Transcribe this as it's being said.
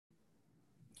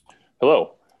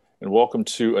Hello, and welcome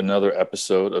to another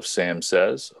episode of Sam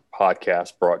Says, a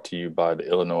podcast brought to you by the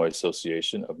Illinois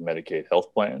Association of Medicaid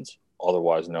Health Plans,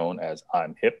 otherwise known as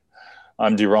I'm HIP.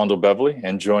 I'm DeRondo Beverly,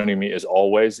 and joining me as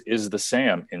always is the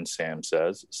Sam in Sam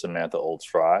Says, Samantha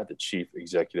Olds-Fry, the Chief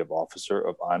Executive Officer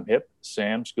of I'm HIP.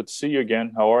 Sam, it's good to see you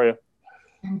again. How are you?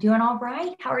 I'm doing all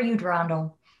right. How are you,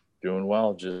 Durando? Doing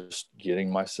well, just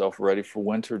getting myself ready for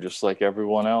winter, just like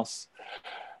everyone else.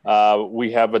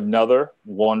 We have another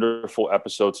wonderful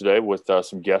episode today with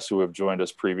some guests who have joined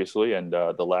us previously, and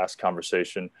the last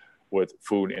conversation with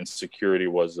food insecurity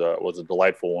was a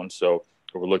delightful one. So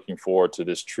we're looking forward to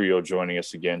this trio joining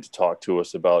us again to talk to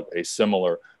us about a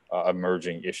similar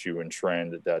emerging issue and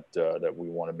trend that we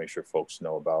want to make sure folks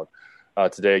know about.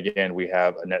 Today, again, we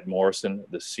have Annette Morrison,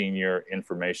 the Senior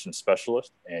Information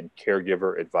Specialist and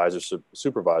Caregiver Advisor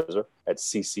Supervisor at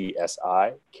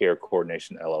CCSI Care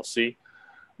Coordination LLC.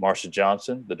 Marcia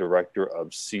Johnson, the Director of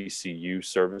CCU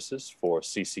Services for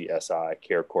CCSI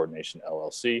Care Coordination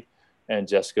LLC, and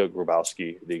Jessica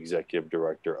Grabowski, the Executive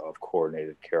Director of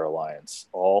Coordinated Care Alliance.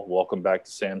 All welcome back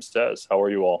to Sam Says. How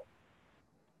are you all?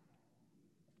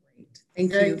 Great.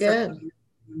 Thank you. Good.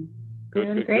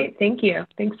 Doing great. Thank you.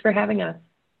 Thanks for having us.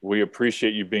 We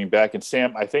appreciate you being back. And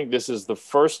Sam, I think this is the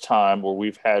first time where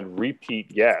we've had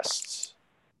repeat guests.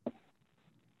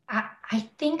 I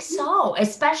think so,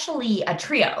 especially a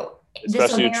trio.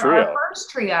 Especially this will be our first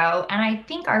trio, and I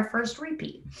think our first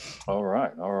repeat. All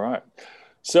right.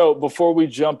 So before we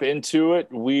jump into it,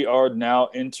 we are now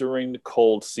entering the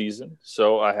cold season.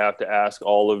 So I have to ask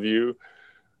all of you,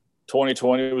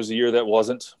 2020 was a year that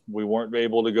we weren't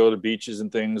able to go to beaches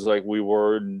and things like we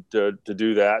were to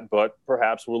do that, but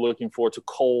perhaps we're looking forward to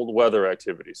cold weather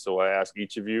activities. So I ask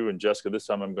each of you, and Jessica, this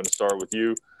time I'm going to start with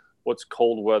you. What's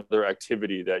cold weather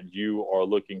activity that you are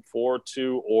looking forward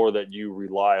to or that you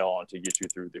rely on to get you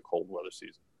through the cold weather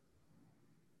season?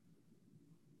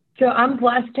 So I'm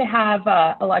blessed to have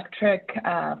an electric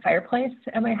fireplace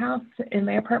at my house, in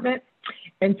my apartment.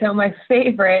 And so my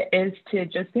favorite is to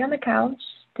just be on the couch,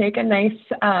 take a nice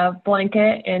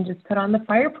blanket and just put on the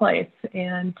fireplace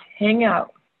and hang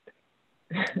out.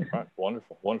 All right,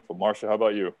 wonderful. Marcia, how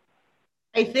about you?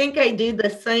 I think I do the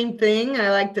same thing.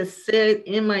 I like to sit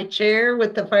in my chair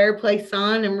with the fireplace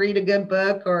on and read a good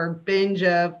book or binge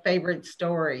a favorite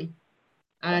story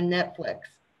on Netflix.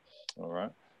 All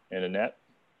right. And Annette?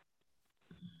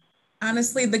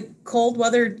 Honestly, the cold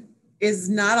weather is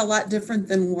not a lot different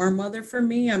than warm weather for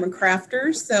me. I'm a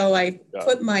crafter, so I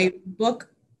put my book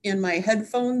and my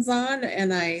headphones on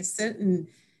and I sit and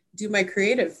do my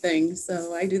creative thing.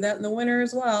 So I do that in the winter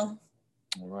as well.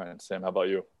 All right. And Sam, how about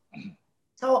you?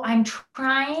 So I'm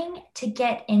trying to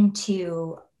get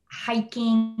into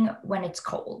hiking when it's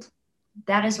cold.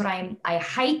 That is what I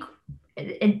hike,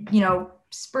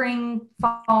 spring,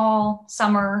 fall,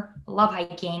 summer, love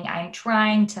hiking. I'm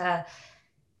trying to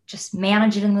just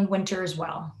manage it in the winter as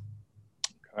well.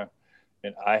 Okay.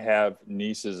 And I have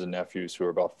nieces and nephews who are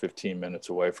about 15 minutes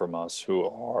away from us who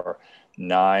are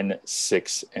 9,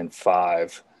 6, and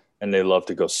 5. And they love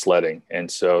to go sledding.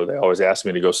 And so they always ask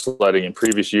me to go sledding. In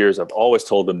previous years, I've always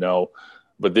told them no.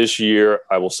 But this year,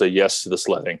 I will say yes to the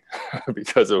sledding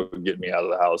because it will get me out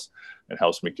of the house and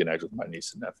helps me connect with my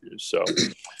niece and nephews. So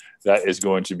that is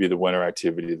going to be the winter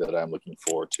activity that I'm looking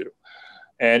forward to.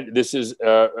 And this is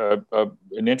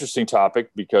an interesting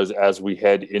topic because as we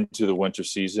head into the winter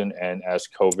season and as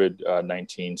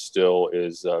COVID-19 still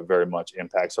is very much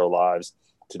impacts our lives,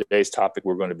 today's topic,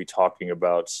 we're going to be talking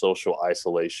about social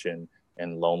isolation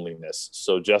and loneliness.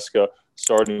 So Jessica,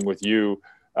 starting with you,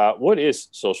 what is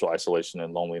social isolation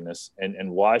and loneliness, and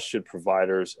why should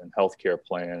providers and health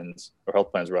plans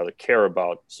care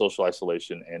about social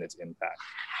isolation and its impact?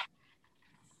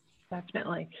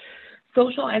 Definitely.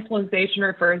 Social isolation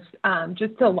refers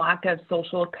just to lack of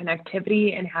social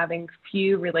connectivity and having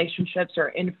few relationships or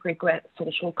infrequent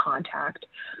social contact.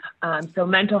 So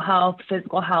mental health,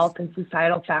 physical health, and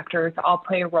societal factors all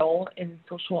play a role in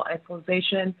social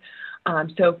isolation.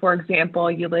 So for example,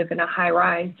 you live in a high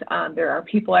rise, there are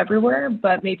people everywhere,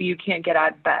 but maybe you can't get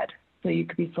out of bed. So you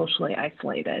could be socially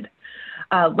isolated.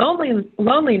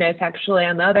 Loneliness, actually,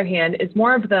 on the other hand, is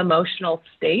more of the emotional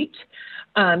state.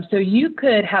 So you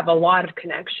could have a lot of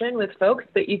connection with folks,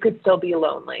 but you could still be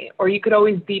lonely, or you could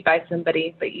always be by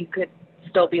somebody, but you could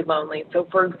still be lonely. So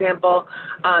for example,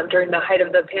 during the height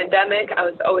of the pandemic, I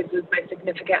was always with my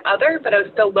significant other, but I was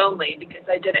still lonely because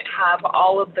I didn't have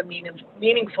all of the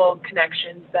meaningful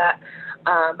connections that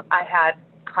I had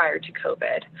prior to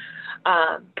COVID.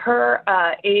 Per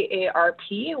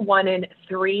AARP, 1 in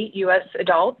 3 U.S.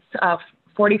 adults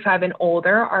 45 and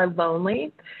older are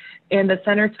lonely. And the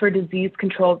Centers for Disease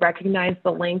Control recognize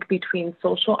the link between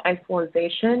social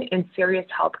isolation and serious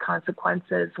health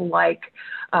consequences like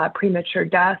premature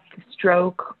death,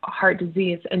 stroke, heart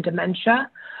disease, and dementia.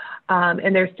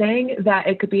 And they're saying that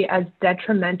it could be as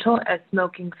detrimental as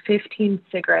smoking 15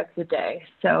 cigarettes a day.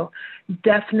 So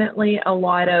definitely a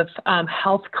lot of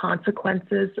health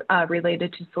consequences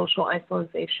related to social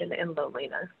isolation and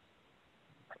loneliness.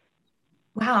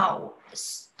 Wow,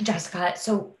 Jessica.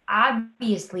 So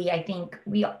obviously, I think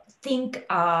we think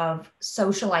of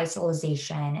social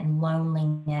isolation and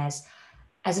loneliness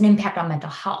as an impact on mental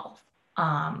health,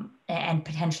 and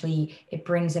potentially it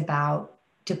brings about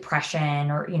depression,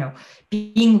 or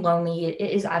being lonely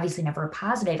is obviously never a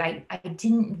positive. I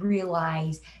didn't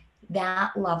realize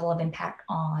that level of impact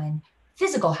on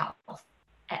physical health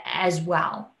as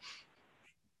well.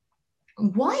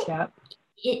 What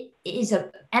it is and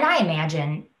I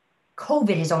imagine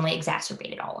COVID has only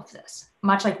exacerbated all of this.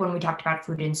 Much like when we talked about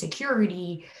food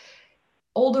insecurity,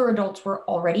 older adults were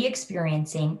already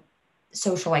experiencing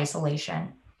social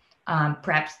isolation,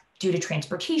 perhaps due to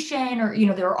transportation, or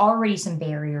there are already some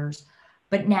barriers,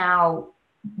 but now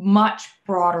much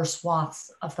broader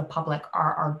swaths of the public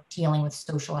are dealing with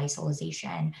social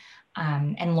isolation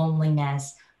and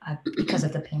loneliness because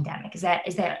of the pandemic. Is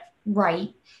that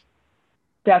right?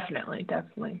 Definitely.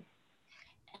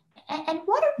 And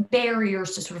what are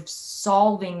barriers to sort of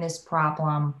solving this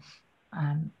problem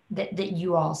that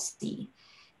you all see?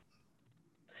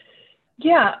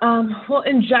 Yeah, well,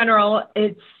 in general,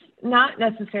 it's not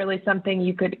necessarily something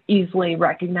you could easily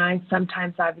recognize.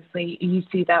 Sometimes, obviously, you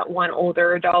see that one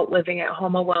older adult living at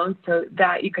home alone, so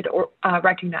that you could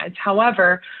recognize.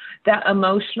 However, that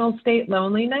emotional state,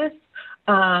 loneliness,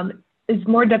 is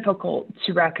more difficult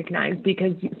to recognize,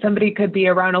 because somebody could be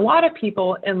around a lot of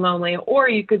people and lonely, or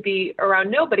you could be around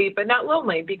nobody but not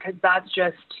lonely, because that's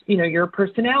just your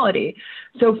personality.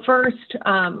 So first,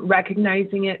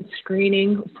 recognizing it,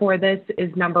 screening for this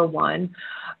is number one.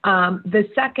 The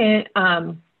second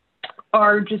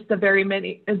are just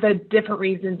the different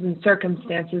reasons and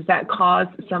circumstances that cause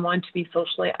someone to be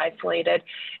socially isolated,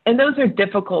 and those are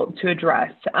difficult to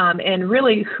address. And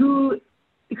really,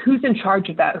 who's in charge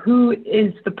of that? Who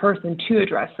is the person to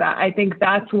address that? I think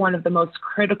that's one of the most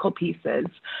critical pieces.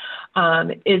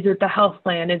 Is it the health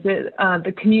plan? Is it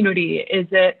the community? Is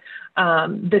it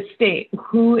the state?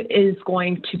 Who is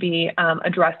going to be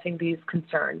addressing these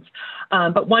concerns?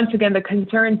 But once again, the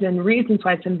concerns and reasons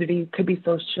why somebody could be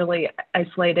socially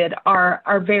isolated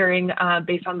are varying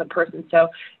based on the person. So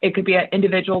it could be an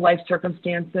individual life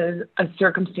circumstances, a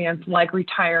circumstance like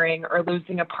retiring or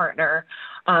losing a partner.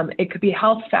 It could be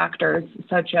health factors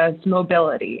such as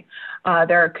mobility.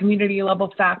 There are community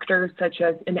level factors such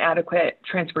as inadequate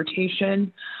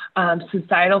transportation,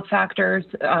 societal factors.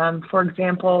 For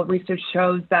example, research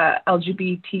shows that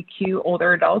LGBTQ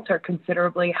older adults are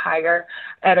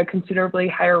at a considerably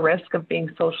higher risk of being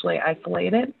socially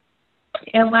isolated.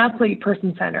 And lastly,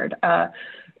 person-centered.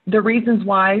 The reasons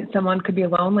why someone could be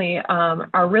lonely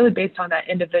are really based on that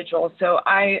individual. So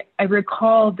I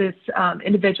recall this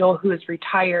individual who is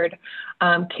retired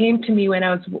came to me when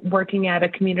I was working at a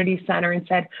community center and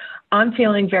said, I'm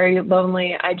feeling very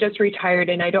lonely. I just retired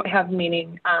and I don't have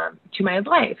meaning to my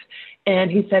life.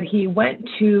 And he said he went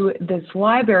to this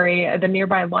library, the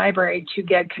nearby library, to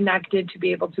get connected, to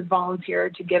be able to volunteer,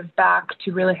 to give back,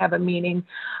 to really have a meaning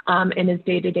in his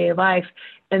day-to-day life.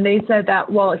 And they said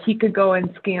that, well, he could go and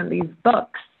scan these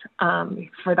books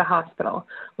for the hospital.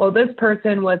 Well, this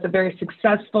person was a very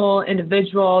successful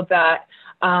individual that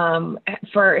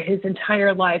for his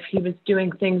entire life, he was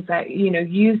doing things that,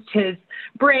 used his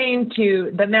brain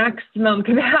to the maximum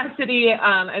capacity.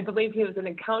 I believe he was an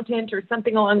accountant or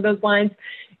something along those lines.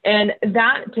 And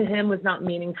that to him was not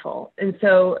meaningful. And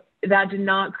so that did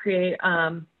not create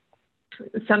an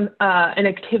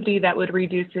activity that would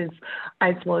reduce his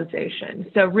isolation.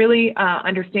 So really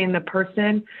understanding the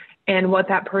person and what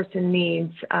that person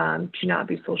needs to not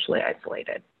be socially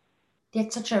isolated.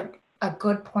 That's such a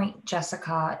good point,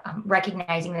 Jessica,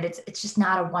 recognizing that it's just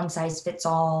not a one size fits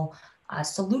all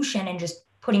solution, and just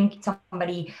putting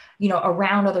somebody,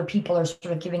 around other people, or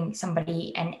sort of giving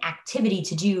somebody an activity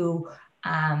to do,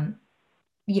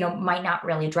 might not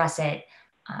really address it.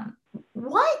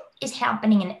 What is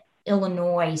happening in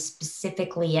Illinois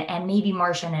specifically, and maybe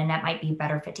Marcia and Annette might be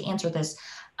better fit to answer this,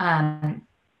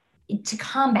 to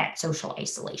combat social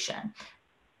isolation?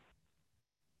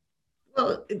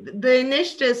 Well, the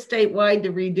initiatives statewide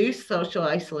to reduce social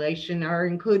isolation are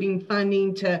including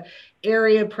funding to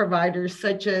area providers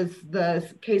such as the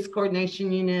case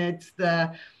coordination units,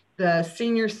 the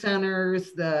senior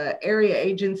centers, the area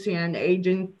agency on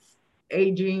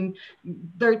aging.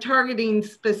 They're targeting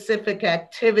specific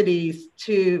activities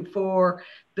for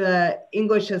the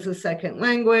English as a second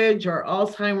language or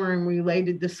Alzheimer and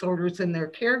related disorders in their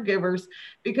caregivers,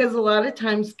 because a lot of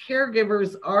times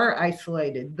caregivers are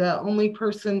isolated. The only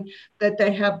person that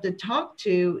they have to talk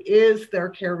to is their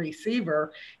care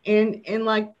receiver. And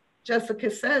like Jessica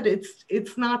said,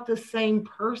 it's not the same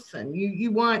person.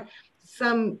 You want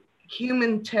some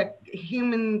human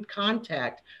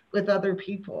contact with other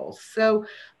people. So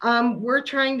we're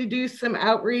trying to do some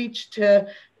outreach to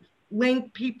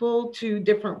link people to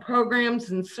different programs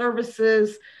and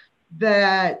services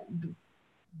that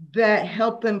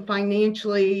help them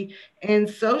financially and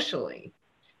socially.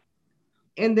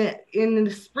 In the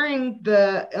spring,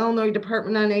 the Illinois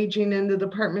Department on Aging and the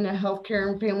Department of Healthcare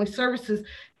and Family Services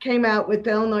came out with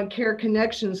the Illinois Care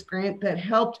Connections grant that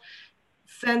helped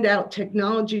send out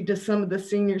technology to some of the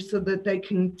seniors so that they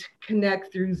can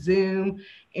connect through Zoom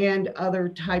and other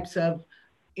types of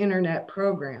internet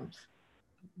programs.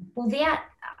 Well, that,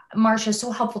 Marcia, is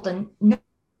so helpful to know,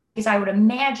 because I would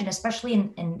imagine, especially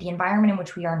in the environment in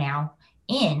which we are now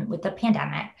in with the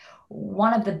pandemic,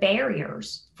 one of the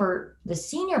barriers for the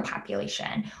senior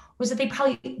population was that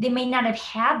they may not have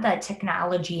had that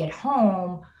technology at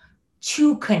home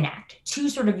to connect, to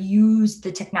sort of use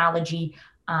the technology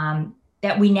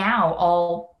that we now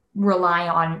all rely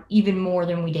on even more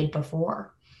than we did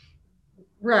before.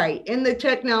 Right. And the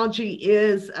technology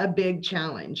is a big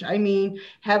challenge. I mean,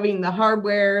 having the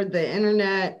hardware, the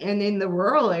internet, and in the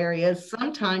rural areas,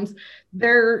 sometimes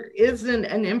there isn't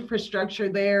an infrastructure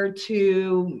there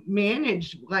to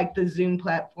manage like the Zoom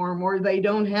platform, or they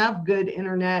don't have good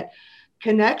internet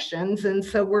connections. And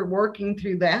so we're working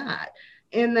through that.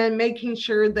 And then making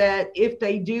sure that if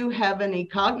they do have any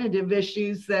cognitive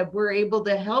issues, that we're able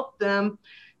to help them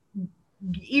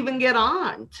even get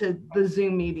on to the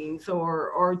Zoom meetings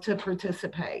or to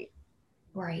participate.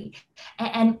 Right.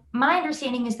 And my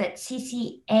understanding is that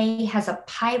CCA has a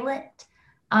pilot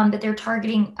that they're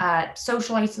targeting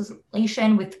social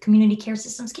isolation with community care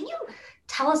systems. Can you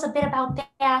tell us a bit about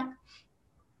that?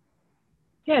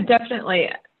 Yeah, definitely.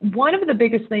 One of the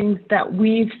biggest things that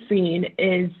we've seen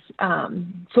is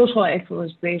social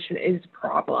isolation is a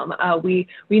problem. We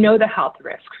know the health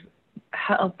risks,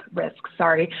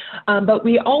 but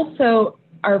we also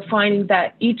are finding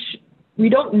that we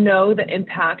don't know the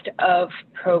impact of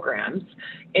programs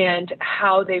and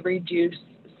how they reduce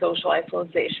social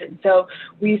isolation. So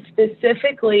we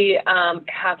specifically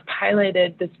have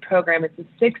piloted this program. It's a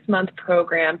 6-month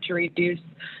program to reduce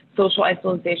social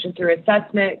isolation through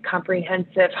assessment,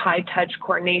 comprehensive high-touch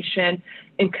coordination,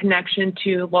 and connection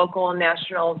to local and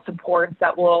national supports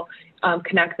that will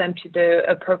connect them to the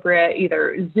appropriate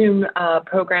either Zoom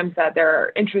programs that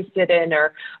they're interested in,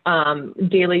 or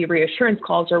daily reassurance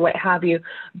calls, or what have you.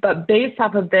 But based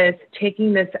off of this,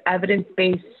 taking this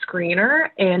evidence-based screener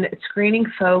and screening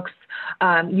folks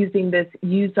using this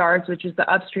USARS, which is the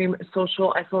Upstream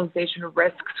Social Isolation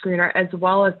Risk Screener, as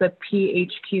well as the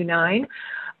PHQ-9,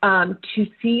 to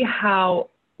see how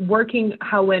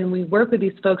when we work with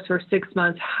these folks for 6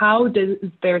 months, how does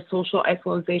their social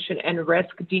isolation and risk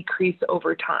decrease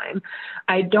over time?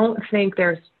 I don't think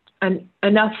there's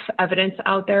enough evidence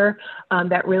out there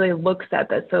that really looks at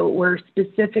this. So we're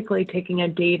specifically taking a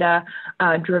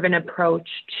data-driven approach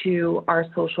to our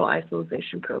social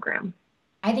isolation program.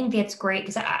 I think that's great,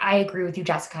 because I agree with you,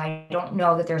 Jessica. I don't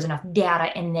know that there's enough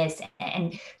data in this,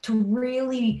 and to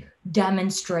really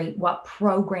demonstrate what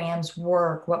programs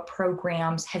work, what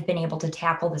programs have been able to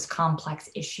tackle this complex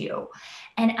issue.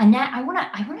 And Annette, I want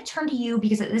to turn to you,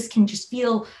 because this can just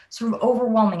feel sort of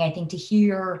overwhelming, I think, to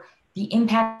hear the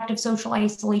impact of social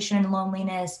isolation and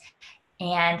loneliness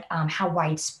and how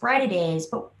widespread it is.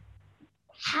 But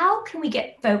how can we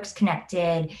get folks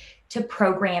connected to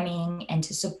programming and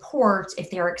to support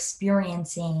if they're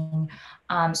experiencing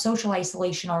social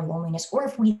isolation or loneliness, or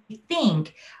if we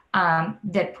think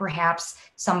that perhaps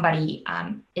somebody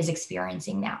is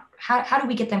experiencing that? How do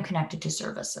we get them connected to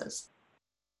services?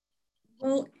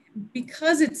 Well,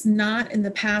 because it's not in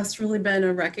the past really been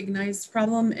a recognized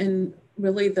problem, and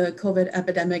really the COVID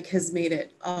epidemic has made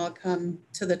it all come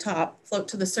to the top, float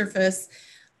to the surface.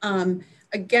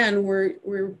 Again,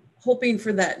 we're hoping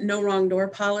for that no wrong door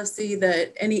policy,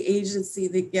 that any agency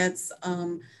that gets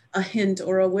a hint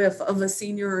or a whiff of a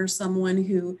senior or someone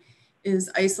who is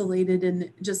isolated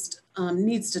and just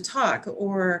needs to talk,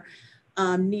 or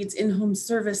needs in-home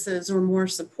services or more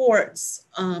supports,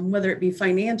 whether it be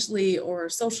financially or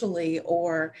socially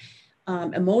or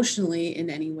emotionally in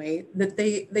any way, that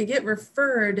they get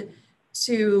referred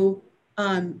to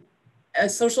a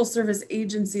social service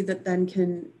agency that then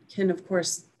can of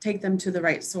course take them to the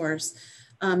right source.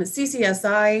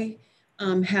 CCSI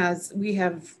we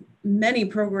have many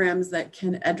programs that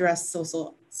can address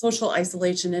social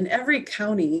isolation, and every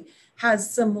county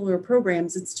has similar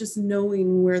programs. It's just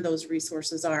knowing where those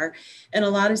resources are. And a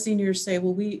lot of seniors say,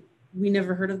 well, we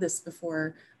never heard of this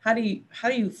before. How do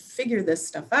you figure this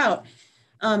stuff out?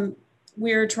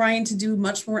 We're trying to do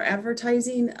much more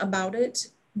advertising about it,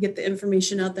 get the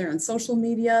information out there on social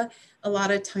media. A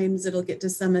lot of times it'll get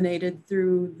disseminated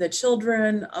through the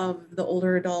children of the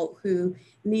older adult who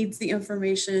needs the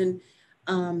information.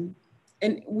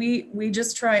 And we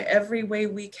just try every way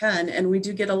we can. And we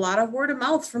do get a lot of word of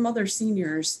mouth from other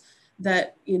seniors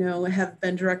that, have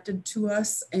been directed to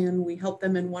us, and we help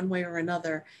them in one way or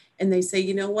another. And they say,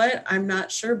 you know what, I'm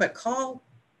not sure, but call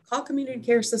Community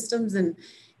Care Systems, and,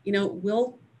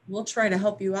 we'll try to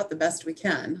help you out the best we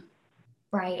can.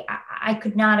 Right. I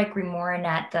could not agree more,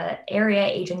 Annette. The area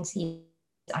agencies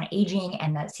on aging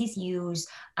and the CCUs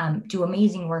do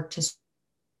amazing work to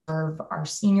serve our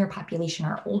senior population,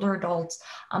 our older adults.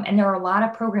 And there are a lot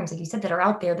of programs, like you said, that are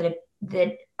out there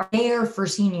that are there for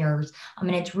seniors.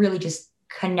 And it's really just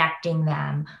connecting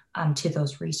them to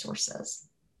those resources.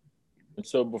 And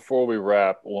so before we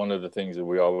wrap, one of the things that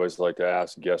we always like to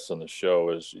ask guests on the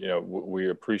show is, we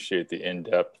appreciate the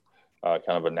in-depth kind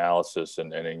of analysis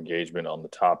and engagement on the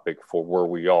topic for where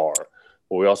we are.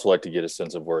 But we also like to get a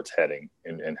sense of where it's heading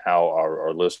and how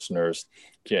our listeners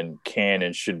can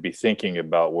and should be thinking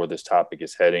about where this topic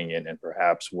is heading and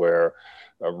perhaps where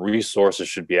resources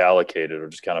should be allocated, or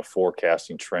just kind of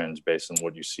forecasting trends based on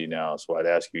what you see now. So I'd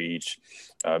ask you each,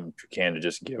 if you can, to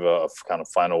just give a kind of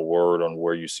final word on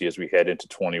where you see as we head into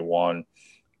 21,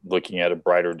 looking at a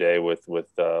brighter day with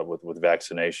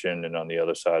vaccination, and on the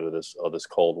other side of this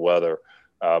cold weather.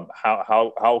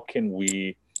 How can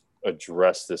we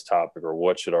address this topic, or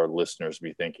what should our listeners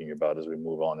be thinking about as we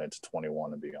move on into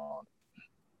 21 and beyond?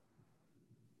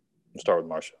 We'll start with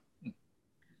Marcia.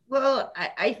 Well,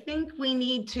 I think we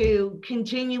need to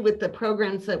continue with the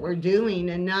programs that we're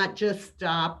doing and not just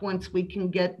stop once we can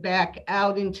get back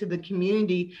out into the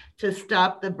community to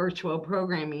stop the virtual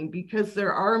programming, because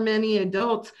there are many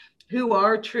adults who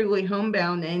are truly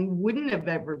homebound and wouldn't have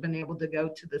ever been able to go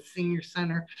to the senior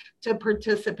center to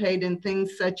participate in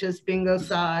things such as bingo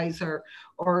size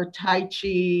or Tai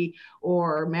Chi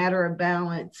or matter of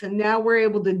balance. And now we're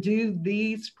able to do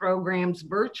these programs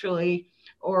virtually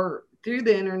or through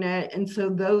the internet. And so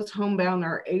those homebound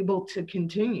are able to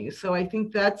continue. So I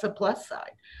think that's a plus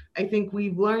side. I think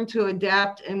we've learned to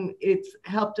adapt, and it's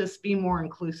helped us be more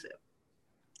inclusive.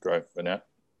 Great. Annette?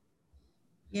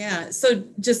 Yeah, so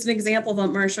just an example of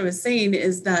what Marcia was saying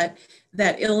is that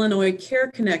Illinois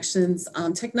Care Connections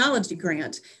technology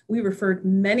grant, we referred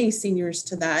many seniors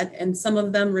to that, and some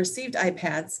of them received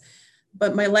iPads.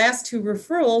 But my last two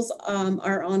referrals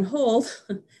are on hold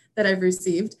that I've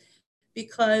received,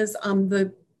 because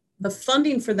the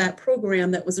funding for that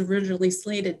program that was originally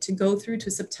slated to go through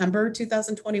to September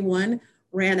 2021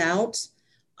 ran out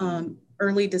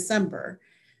early December.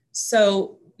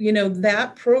 So,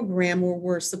 that program where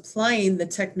we're supplying the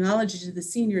technology to the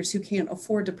seniors who can't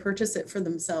afford to purchase it for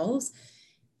themselves,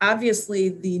 obviously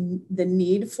the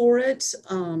need for it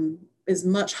is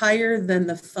much higher than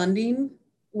the funding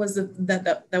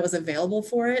that was available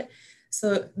for it.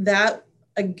 So that,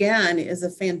 again, is a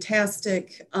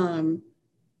fantastic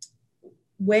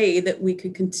way that we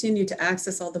could continue to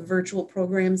access all the virtual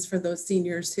programs for those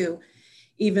seniors who,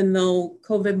 even though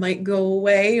COVID might go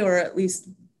away or at least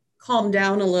calm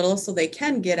down a little so they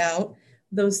can get out,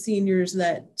 those seniors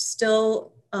that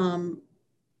still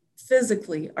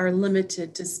physically are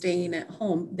limited to staying at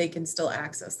home, they can still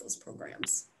access those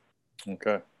programs.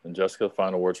 Okay. And Jessica, the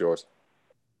final word's yours.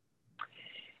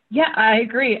 Yeah, I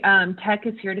agree. Tech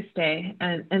is here to stay,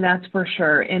 and that's for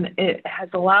sure. And it has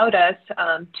allowed us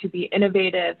to be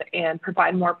innovative and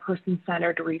provide more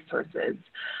person-centered resources.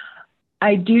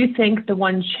 I do think the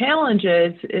one challenge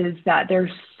is that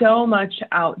there's so much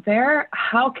out there.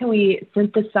 How can we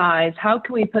synthesize? How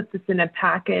can we put this in a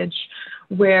package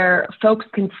where folks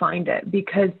can find it?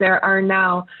 Because there are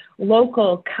now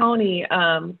local, county,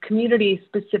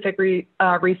 community-specific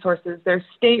resources. There's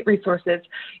state resources.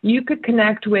 You could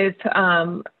connect with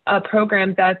a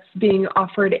program that's being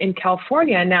offered in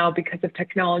California now because of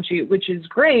technology, which is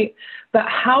great. But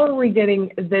how are we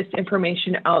getting this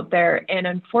information out there? And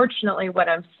unfortunately, what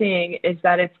I'm seeing is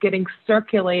that it's getting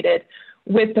circulated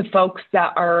with the folks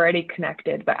that are already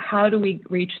connected. But how do we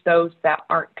reach those that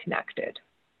aren't connected?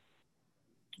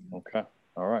 Okay.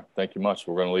 All right. Thank you much.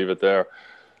 We're going to leave it there.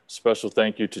 Special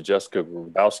thank you to Jessica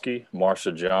Grabowski,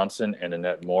 Marcia Johnson, and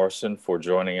Annette Morrison for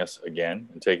joining us again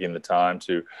and taking the time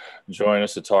to join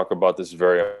us to talk about this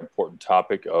very important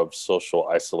topic of social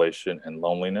isolation and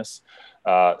loneliness.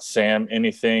 Sam,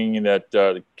 anything that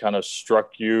kind of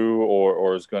struck you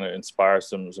or is going to inspire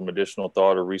some additional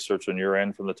thought or research on your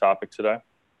end from the topic today?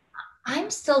 I'm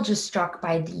still just struck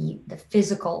by the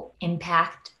physical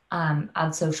impact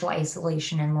of social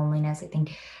isolation and loneliness. I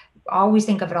think always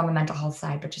think of it on the mental health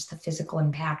side, but just the physical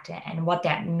impact and what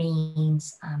that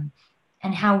means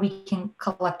and how we can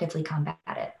collectively combat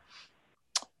it.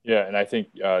 Yeah, and I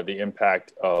think the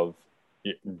impact of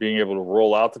being able to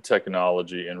roll out the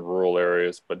technology in rural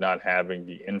areas, but not having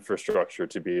the infrastructure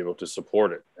to be able to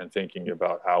support it, and thinking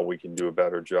about how we can do a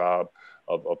better job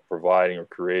of providing or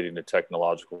creating the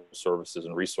technological services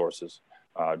and resources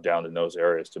down in those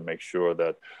areas to make sure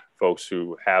that folks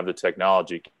who have the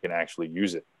technology can actually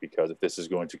use it. Because if this is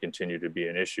going to continue to be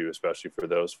an issue, especially for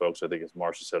those folks, I think as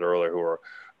Marcia said earlier,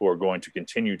 who are going to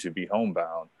continue to be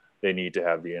homebound, they need to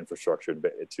have the infrastructure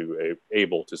to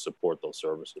able to support those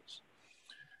services.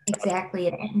 Exactly.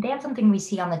 And that's something we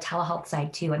see on the telehealth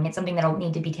side too. I mean, it's something that'll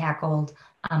need to be tackled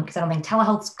because I don't think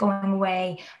telehealth's going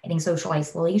away. I think social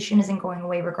isolation isn't going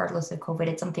away regardless of COVID.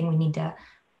 It's something we need to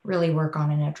really work on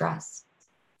and address.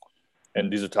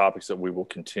 And these are topics that we will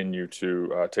continue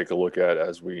to take a look at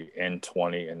as we end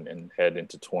 20 and head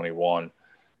into 21.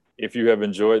 If you have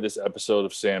enjoyed this episode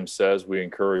of Sam Says, we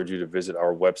encourage you to visit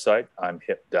our website,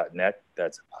 imhip.net.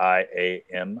 That's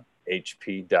IAMHP.net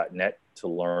to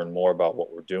learn more about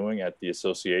what we're doing at the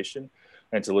association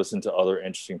and to listen to other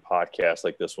interesting podcasts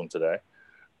like this one today.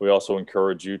 We also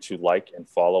encourage you to like and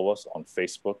follow us on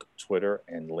Facebook, Twitter,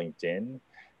 and LinkedIn.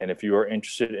 And if you are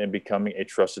interested in becoming a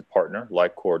trusted partner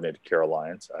like Coordinated Care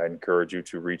Alliance, I encourage you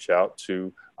to reach out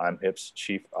to IMHIP's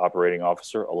Chief Operating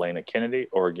Officer, Elena Kennedy,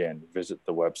 or again, visit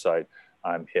the website,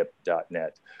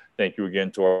 imhip.net. Thank you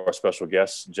again to our special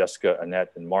guests, Jessica,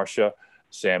 Annette, and Marcia.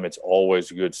 Sam, it's always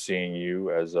good seeing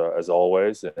you as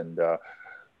always. And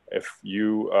if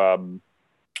you,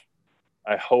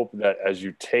 I hope that as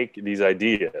you take these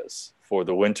ideas for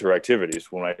the winter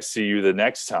activities, when I see you the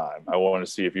next time, I want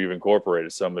to see if you've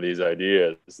incorporated some of these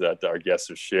ideas that our guests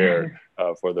have shared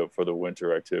for the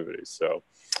winter activities. So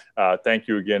thank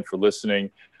you again for listening.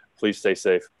 Please stay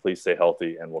safe, please stay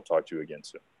healthy, and we'll talk to you again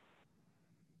soon.